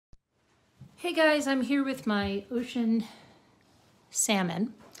Hey guys, I'm here with my Oshen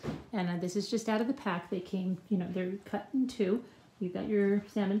Salmon, and this is just out of the pack. They came, they're cut in two. You've got your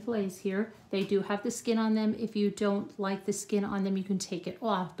salmon fillets here. They do have the skin on them. If you don't like the skin on them, you can take it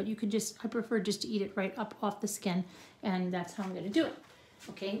off, but you can I prefer just to eat it right up off the skin, and that's how I'm gonna do it.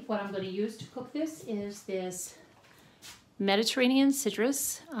 Okay, what I'm gonna use to cook this is this Mediterranean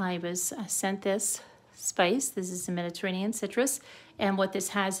citrus. I was sent this spice. This is the Mediterranean citrus. And what this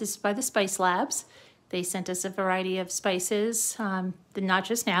has is by the Spice Labs. They sent us a variety of spices, not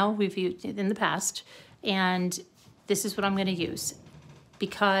just now, we've used it in the past. And this is what I'm gonna use.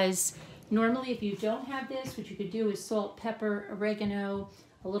 Because normally if you don't have this, what you could do is salt, pepper, oregano,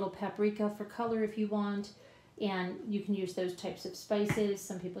 a little paprika for color if you want. And you can use those types of spices.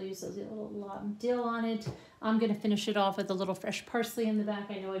 Some people use those little dill on it. I'm gonna finish it off with a little fresh parsley in the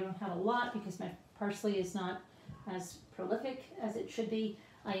back. I know I don't have a lot because my parsley is not as prolific as it should be.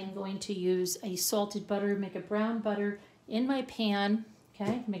 I am going to use a salted butter, make a brown butter in my pan,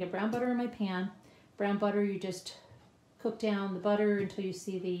 okay? Make a brown butter in my pan. Brown butter, you just cook down the butter until you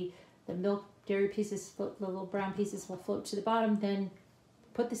see the milk dairy pieces, the little brown pieces will float to the bottom. Then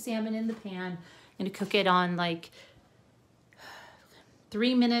put the salmon in the pan and cook it on like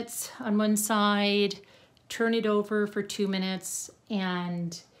 3 minutes on one side, turn it over for 2 minutes,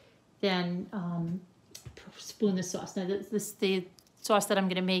 and then spoon the sauce. Now the sauce that I'm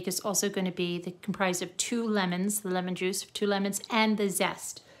going to make is also going to be comprised of 2 lemons, the lemon juice of 2 lemons, and the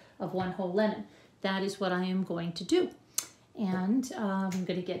zest of 1 whole lemon. That is what I am going to do. And I'm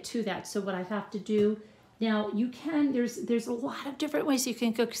going to get to that. So what I have to do now, there's a lot of different ways you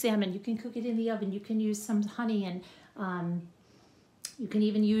can cook salmon. You can cook it in the oven. You can use some honey, and you can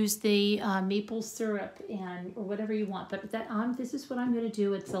even use the maple syrup or whatever you want. But this is what I'm going to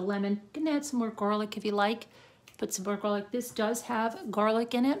do. It's a lemon. You can add some more garlic if you like. Put some more garlic. This does have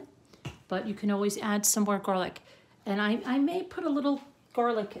garlic in it, but you can always add some more garlic. And I may put a little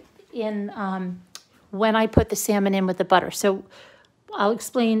garlic in when I put the salmon in with the butter. So I'll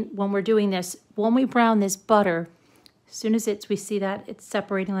explain when we're doing this. When we brown this butter, as soon as we see that it's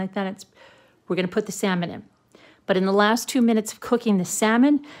separating like that, we're going to put the salmon in. But in the last 2 minutes of cooking the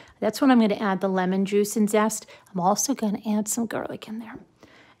salmon, that's when I'm going to add the lemon juice and zest. I'm also going to add some garlic in there.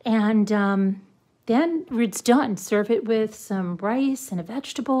 And then it's done. Serve it with some rice and a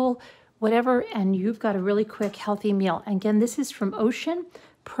vegetable, whatever, and you've got a really quick, healthy meal. And again, this is from Oshen.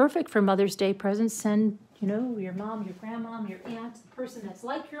 Perfect for Mother's Day presents. Send, your mom, your grandmom, your aunt, the person that's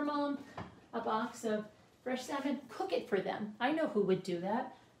like your mom, a box of fresh salmon. Cook it for them. I know who would do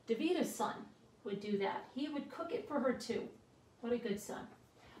that. Davita's son would do that. He would cook it for her too. What a good son.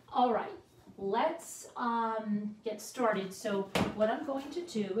 All right, let's get started. So what I'm going to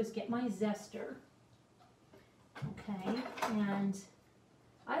do is get my zester. Okay, and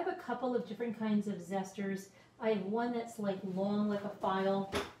I have a couple of different kinds of zesters. I have one that's like long, like a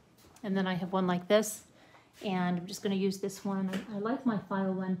file, and then I have one like this. And I'm just going to use this one. I like my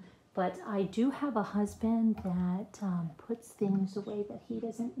file one, but I do have a husband that puts things away that he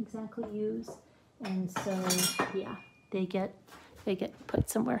doesn't exactly use. And so, yeah, they get put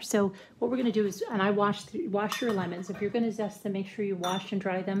somewhere. So what we're going to do is, and I wash your lemons. If you're going to zest them, make sure you wash and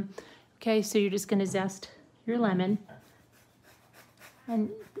dry them. Okay, so you're just going to zest your lemon. And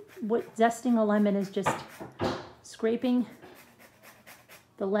what zesting a lemon is just scraping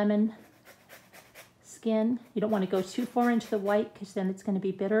the lemon skin. You don't want to go too far into the white because then it's going to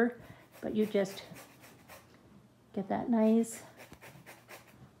be bitter, but you just get that nice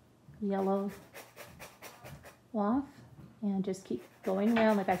yellow off and just keep going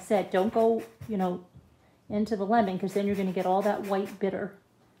around. Like I said, don't go, into the lemon because then you're going to get all that white bitter.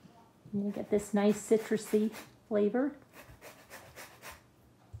 And you get this nice citrusy flavor.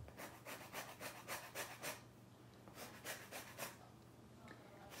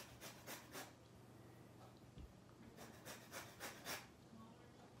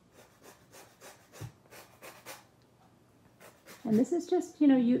 And this is just,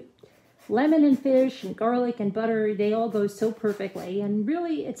 lemon and fish and garlic and butter, they all go so perfectly. And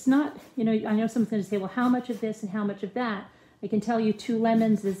really, it's not, I know someone's going to say, well, how much of this and how much of that? I can tell you 2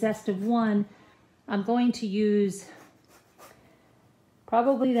 lemons, the zest of 1. I'm going to use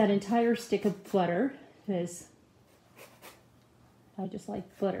probably that entire stick of butter because I just like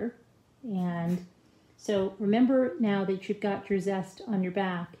butter. And so remember now that you've got your zest on your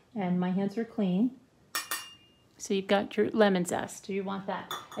back, and my hands are clean. So you've got your lemon zest. Do you want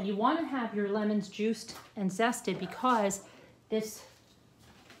that? And you want to have your lemons juiced and zested because this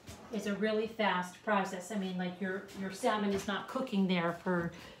is a really fast process. I mean, like your salmon is not cooking there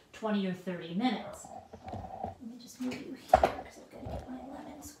for 20 or 30 minutes. Let me just move you here because I've got to get my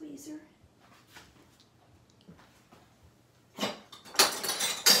lemon squeezer.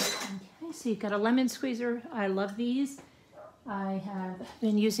 So you've got a lemon squeezer. I love these. I have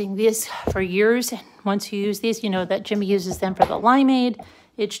been using this for years, and once you use these, you know that Jimmy uses them for the limeade.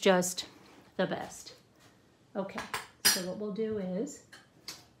 It's just the best. Okay, so what we'll do is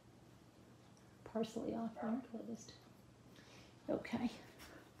parsley off there. Okay,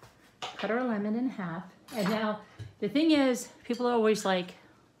 cut our lemon in half. And now the thing is, people are always like,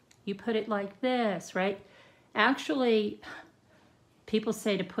 you put it like this, right? Actually, people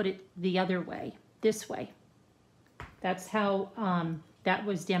say to put it the other way, this way. That's how that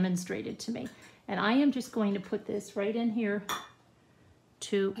was demonstrated to me. And I am just going to put this right in here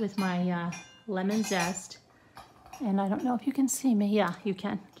with my lemon zest. And I don't know if you can see me. Yeah, you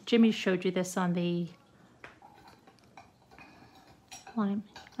can. Jimmy showed you this on the lime.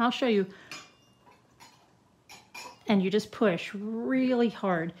 I'll show you. And you just push really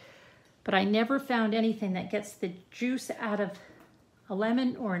hard. But I never found anything that gets the juice out of a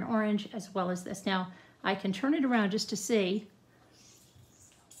lemon or an orange as well as this. Now, I can turn it around just to see.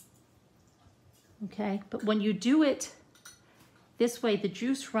 Okay, but when you do it this way, the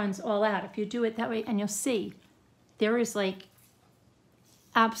juice runs all out. If you do it that way, and you'll see, there is like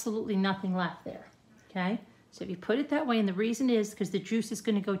absolutely nothing left there, okay? So if you put it that way, and the reason is because the juice is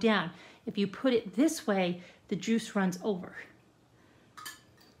gonna go down. If you put it this way, the juice runs over.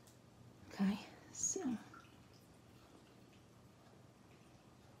 Okay, so.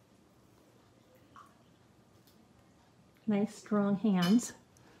 Nice strong hands.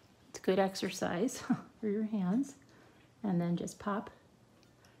 It's good exercise for your hands. And then just pop.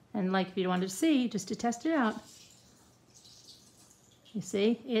 And like if you wanted to see, just to test it out. You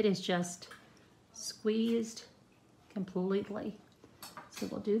see, it is just squeezed completely. So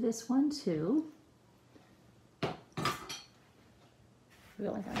we'll do this one too.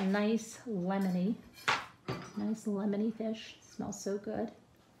 Really got a nice lemony fish. Smells so good.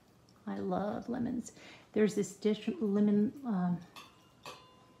 I love lemons. There's this dish, lemon,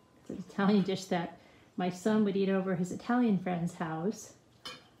 it's an Italian dish that my son would eat over his Italian friend's house.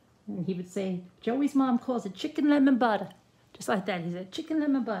 And he would say, Joey's mom calls it chicken lemon butter. Just like that, he said, chicken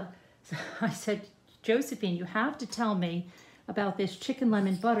lemon butter. So I said, Josephine, you have to tell me about this chicken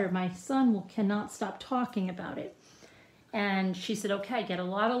lemon butter. My son cannot stop talking about it. And she said, okay, get a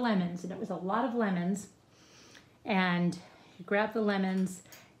lot of lemons. And it was a lot of lemons. And you grab the lemons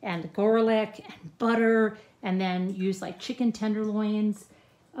and garlic and butter, and then use like chicken tenderloins.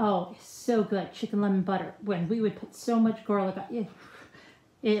 Oh, so good, chicken lemon butter. When we would put so much garlic on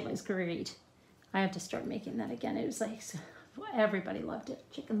it was great. I have to start making that again. It was like, everybody loved it,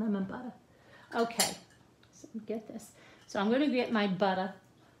 chicken lemon butter. Okay, so get this. So I'm gonna get my butter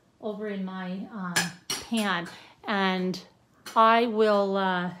over in my pan, and I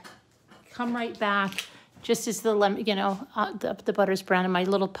will come right back just as the lemon, you know, the butter's brown, and my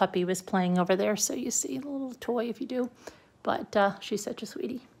little puppy was playing over there. So you see a little toy if you do. But she's such a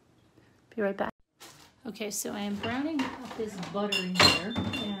sweetie. Be right back. Okay, so I am browning up this butter in here.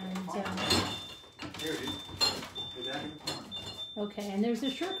 And, okay, and there's a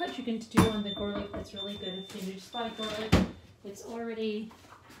shortcut you can do on the garlic that's really good. If you just buy garlic, it's already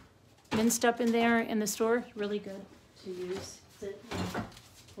minced up in there in the store. Really good to use.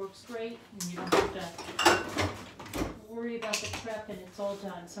 Works great, and you don't have to worry about the prep, and it's all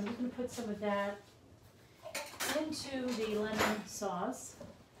done. So I'm just going to put some of that into the lemon sauce.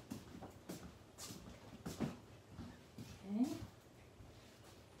 Okay.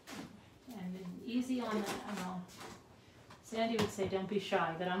 And then easy on that. Sandy would say don't be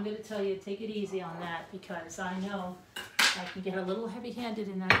shy, but I'm going to tell you take it easy on that, because I know I can get a little heavy-handed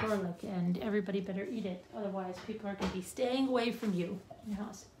in that garlic, and everybody better eat it. Otherwise, people are going to be staying away from you in your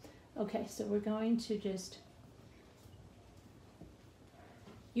house. Okay, so we're going to just...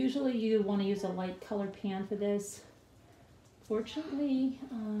 Usually you want to use a light colored pan for this. Fortunately,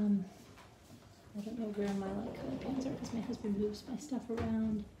 I don't know where my light colored pans are because my husband moves my stuff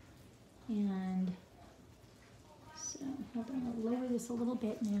around. And so, hold on, I'll lower this a little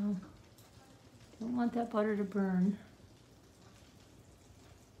bit now. Don't want that butter to burn.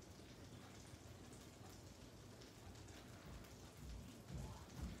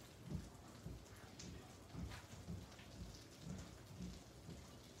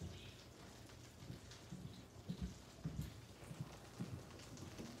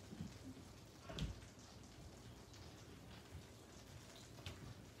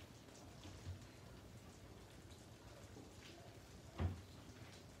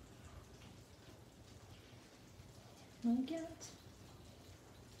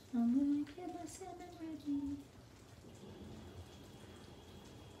 I'm gonna get my salmon ready.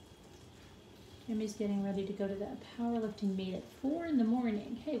 Jimmy's getting ready to go to that powerlifting meet at 4 in the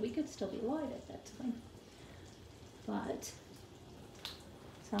morning. Hey, we could still be live at that time. But,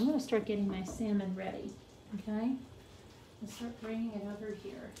 so I'm going to start getting my salmon ready, okay? And start bringing it over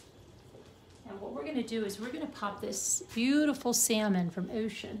here. And what we're going to do is we're going to pop this beautiful salmon from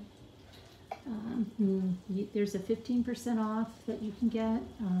Oshen. There's a 15% off that you can get.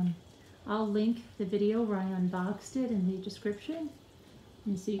 I'll link the video where I unboxed it in the description.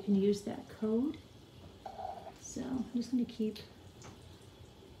 And so you can use that code. So I'm just going to keep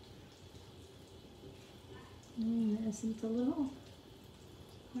doing this. And it's a little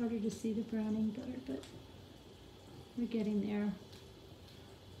harder to see the browning butter, but we're getting there.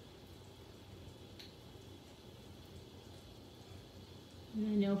 And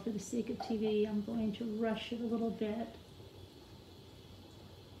I know for the sake of TV, I'm going to rush it a little bit.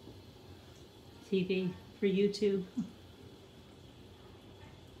 TV for YouTube.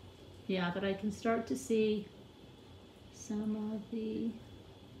 Yeah, but I can start to see some of the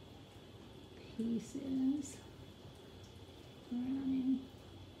pieces browning.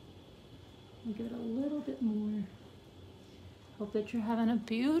 I'll give it a little bit more. Hope that you're having a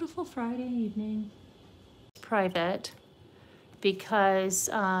beautiful Friday evening. Private, because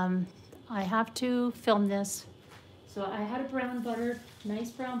I have to film this. So I had a brown butter, nice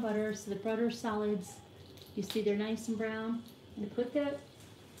brown butter, so the butter solids, you see they're nice and brown. I'm gonna put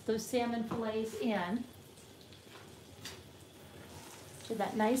those salmon fillets in to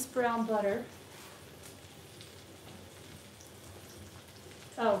that nice brown butter.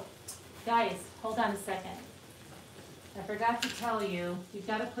 Oh, guys, hold on a second. I forgot to tell you, you've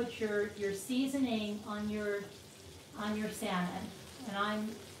got to put your seasoning on your salmon, and I'm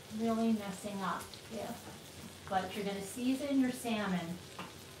really messing up here. But you're going to season your salmon.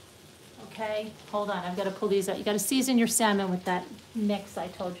 Okay, hold on, I've got to pull these out. You got to season your salmon with that mix I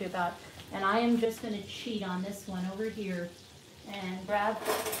told you about. And I am just going to cheat on this one over here and grab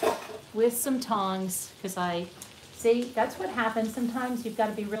with some tongs, because that's what happens. Sometimes you've got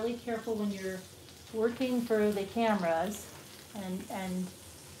to be really careful when you're working for the cameras and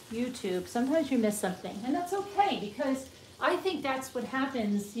YouTube. Sometimes you miss something, and that's okay, because I think that's what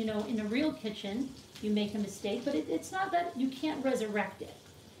happens, you know, in a real kitchen. You make a mistake, but it's not that you can't resurrect it.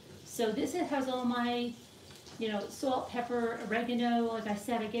 So this has all my, you know, salt, pepper, oregano. Like I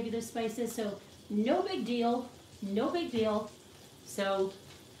said, I gave you those spices, so no big deal, no big deal. So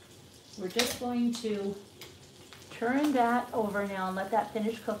we're just going to turn that over now and let that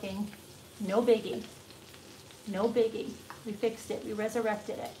finish cooking. No biggie, no biggie. We fixed it, we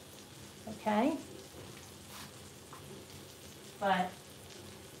resurrected it, okay? But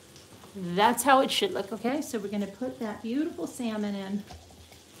that's how it should look, okay? So we're gonna put that beautiful salmon in,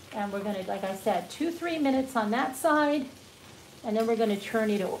 and we're gonna, like I said, 2-3 minutes on that side, and then we're gonna turn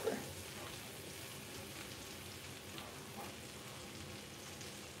it over.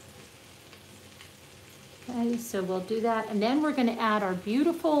 Okay, so we'll do that, and then we're gonna add our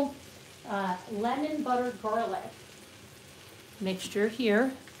beautiful lemon butter garlic mixture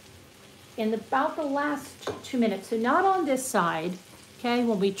here in about the last 2 minutes. So not on this side, okay?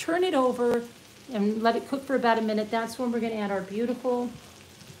 When we turn it over and let it cook for about a minute, that's when we're gonna add our beautiful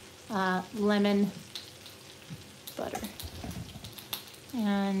lemon butter.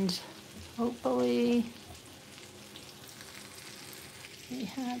 And hopefully we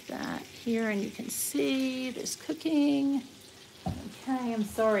have that here, and you can see this cooking. Okay, I'm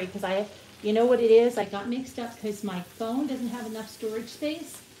sorry, because you know what it is? I got mixed up because my phone doesn't have enough storage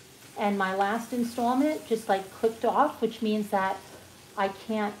space, and my last installment just like clicked off, which means that I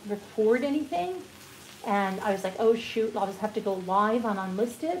can't record anything. And I was like, oh shoot, I'll just have to go live on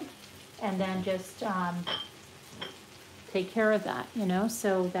Unlisted and then just take care of that, you know?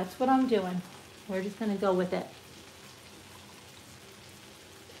 So that's what I'm doing. We're just gonna go with it.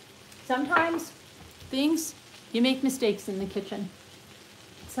 Sometimes you make mistakes in the kitchen.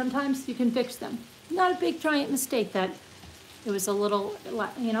 Sometimes you can fix them. Not a big giant mistake that it was a little,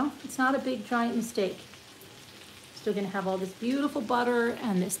 you know, it's not a big giant mistake. Still gonna have all this beautiful butter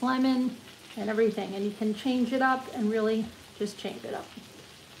and this lemon and everything, and you can change it up and really just change it up.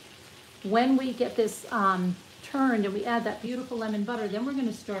 When we get this turned and we add that beautiful lemon butter, then we're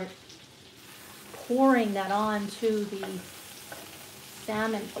gonna start pouring that on to the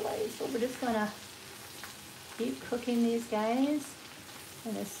salmon fillets. So we're just gonna keep cooking these guys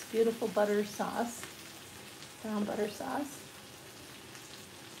in this beautiful butter sauce, brown butter sauce.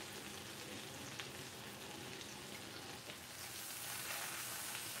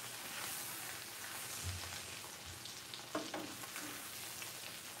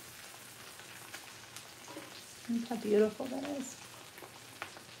 Look how beautiful that is.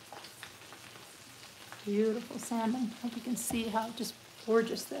 Beautiful salmon. Hope you can see how just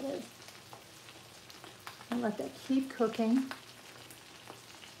gorgeous that is. I'll let that keep cooking.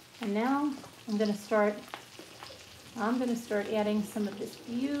 And now I'm gonna start adding some of this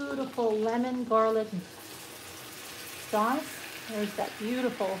beautiful lemon garlic sauce. There's that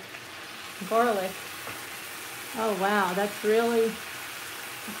beautiful garlic. Oh wow, that's really,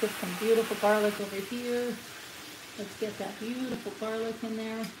 let's get some beautiful garlic over here. Let's get that beautiful garlic in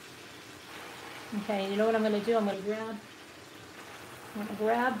there. Okay, you know what I'm gonna do? I'm gonna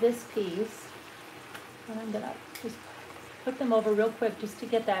grab this piece and I'm gonna just put them over real quick just to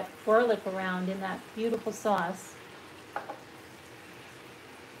get that garlic around in that beautiful sauce.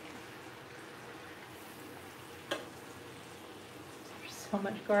 There's so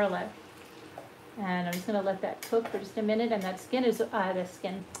much garlic. And I'm just gonna let that cook for just a minute, and that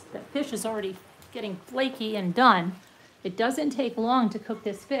fish is already getting flaky and done. It doesn't take long to cook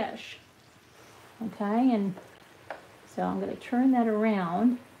this fish. Okay, and so I'm gonna turn that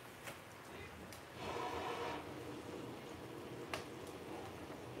around.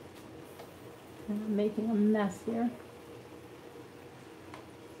 I'm making a mess here.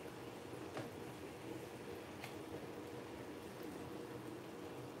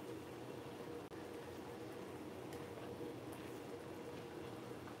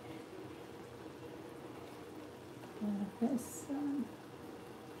 This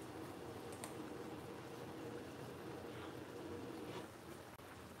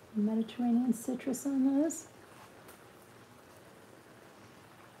Mediterranean citrus on this.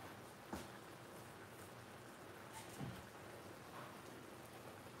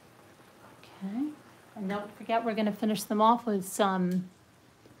 Okay, and don't forget we're going to finish them off with some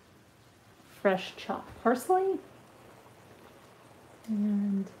fresh chopped parsley.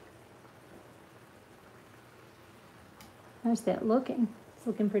 And how's that looking? It's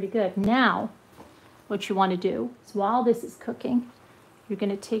looking pretty good. Now, what you want to do is while this is cooking, you're going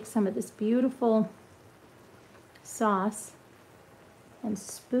to take some of this beautiful sauce and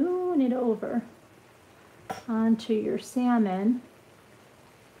spoon it over onto your salmon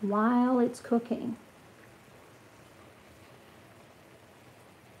while it's cooking.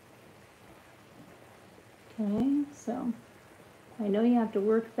 Okay, so I know you have to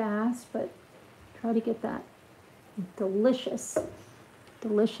work fast, but try to get that delicious,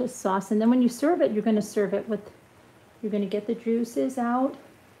 delicious sauce. And then when you serve it, you're going to serve it with, you're going to get the juices out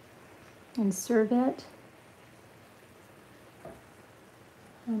and serve it.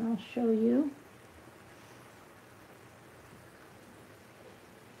 And I'll show you.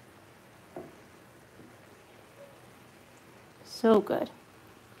 So good.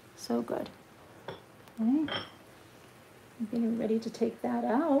 So good. Okay. I'm getting ready to take that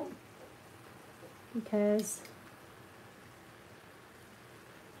out because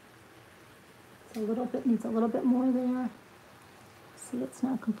it's needs a little bit more there. See, it's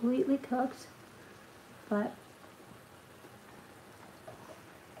not completely cooked, but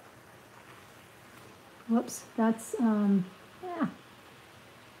whoops, that's yeah.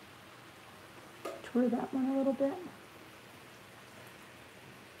 Tore that one a little bit.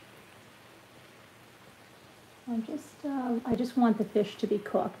 I just want the fish to be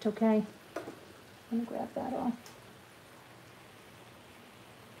cooked, okay? I'm gonna grab that off.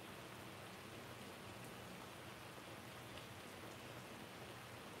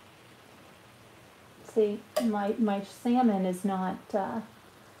 See, my salmon is not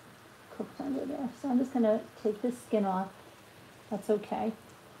cooked under there, so I'm just gonna take this skin off. That's okay.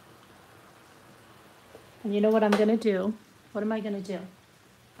 And you know what I'm gonna do? What am I gonna do?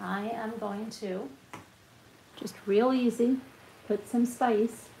 I am going to just real easy, put some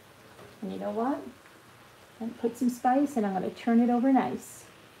spice, and you know what? And put some spice, and I'm going to turn it over nice.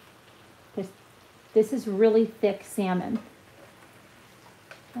 This is really thick salmon.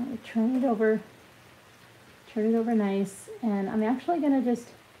 I'm going to turn it over nice, and I'm actually going to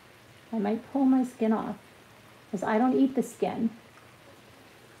I might pull my skin off, because I don't eat the skin.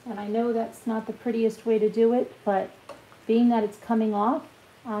 And I know that's not the prettiest way to do it, but being that it's coming off,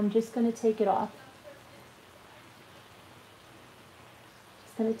 I'm just going to take it off.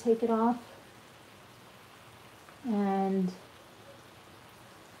 Going to take it off, and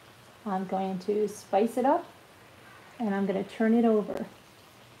I'm going to spice it up, and I'm going to turn it over.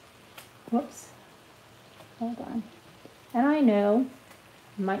 Whoops, hold on. And I know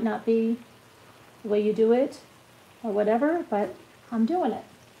it might not be the way you do it or whatever, but I'm doing it,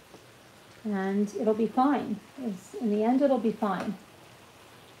 and it'll be fine. In the end, it'll be fine.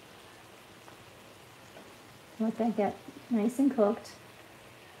 Let that get nice and cooked.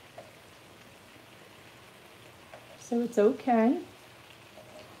 So it's okay.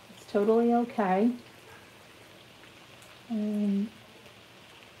 It's totally okay. And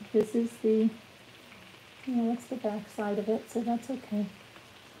this is the, that's the back side of it, so that's okay.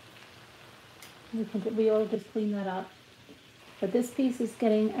 We'll just clean that up. But this piece is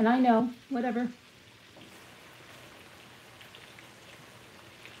getting, and I know, whatever.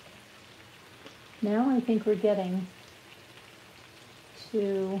 Now I think we're getting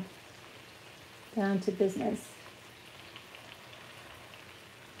down to business.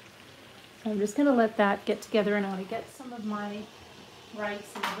 So I'm just going to let that get together, and I want to get some of my rice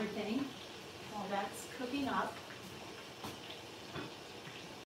and everything while that's cooking up.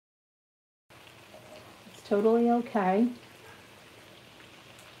 It's totally okay.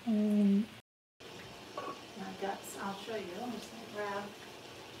 And I've got, I'll show you. I'm just going to grab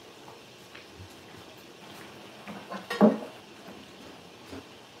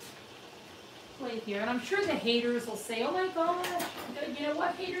plate here, and I'm sure the haters will say, "Oh my gosh, you know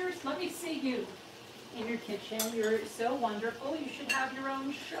what, haters? Let me see you in your kitchen. You're so wonderful. You should have your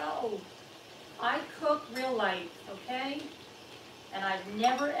own show." I cook real life, okay? And I've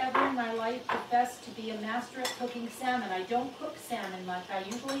never ever in my life professed to be a master at cooking salmon. I don't cook salmon much. I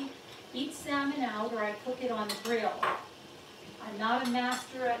usually eat salmon out, or I cook it on the grill. I'm not a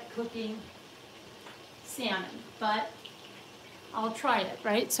master at cooking salmon, but I'll try it,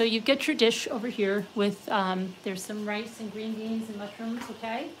 right? So you get your dish over here with, there's some rice and green beans and mushrooms,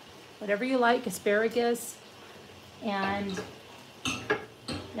 okay? Whatever you like, asparagus. And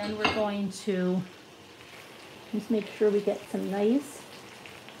then we're going to just make sure we get some nice,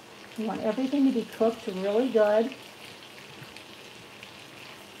 we want everything to be cooked really good.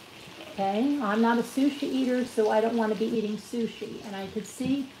 Okay, I'm not a sushi eater, so I don't want to be eating sushi. And I could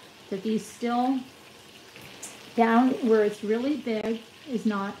see that these still, down where it's really big, is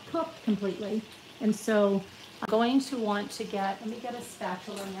not cooked completely. And so I'm going to want to get, let me get a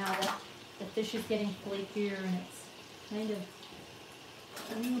spatula now that the fish is getting flakier and it's kind of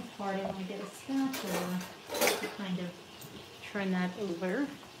coming apart. I want to get a spatula to kind of turn that over.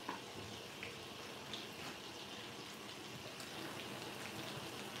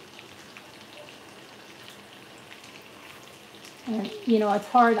 And, it's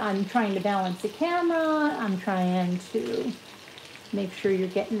hard. I'm trying to balance the camera. I'm trying to make sure you're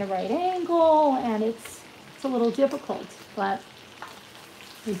getting the right angle, and it's a little difficult, but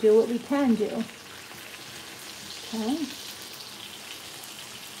we do what we can do. Okay.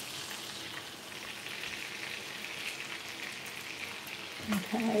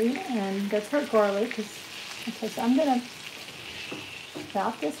 Okay, and that's our garlic. Okay, so I'm going to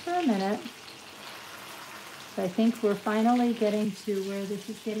stop this for a minute. I think we're finally getting to where this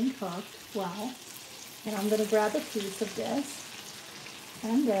is getting cooked well. And I'm going to grab a piece of this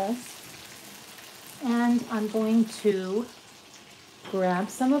and this. And I'm going to grab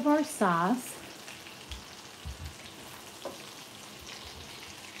some of our sauce.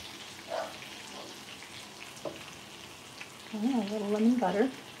 Okay, a little lemon butter.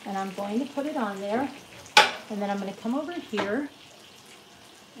 And I'm going to put it on there. And then I'm going to come over here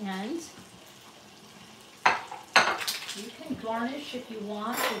and you can garnish if you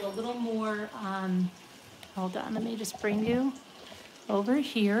want with a little more, hold on, let me just bring you over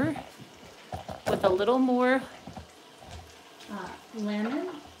here with a little more lemon,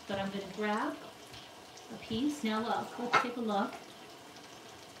 but I'm going to grab a piece. Now look, let's take a look.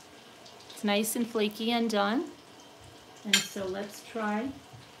 It's nice and flaky and done. And so let's try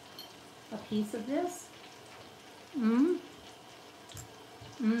a piece of this.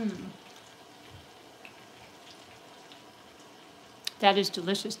 That is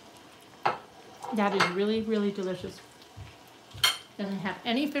delicious. That is really, really delicious. Doesn't have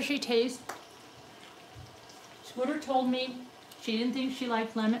any fishy taste. Scooter told me she didn't think she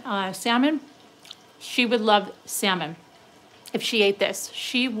liked salmon. She would love salmon if she ate this.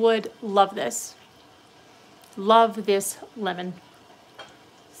 She would love this. Love this lemon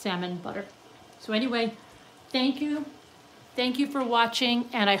salmon butter. So anyway, thank you. Thank you for watching,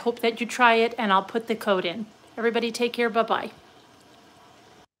 and I hope that you try it, and I'll put the code in. Everybody take care. Bye-bye.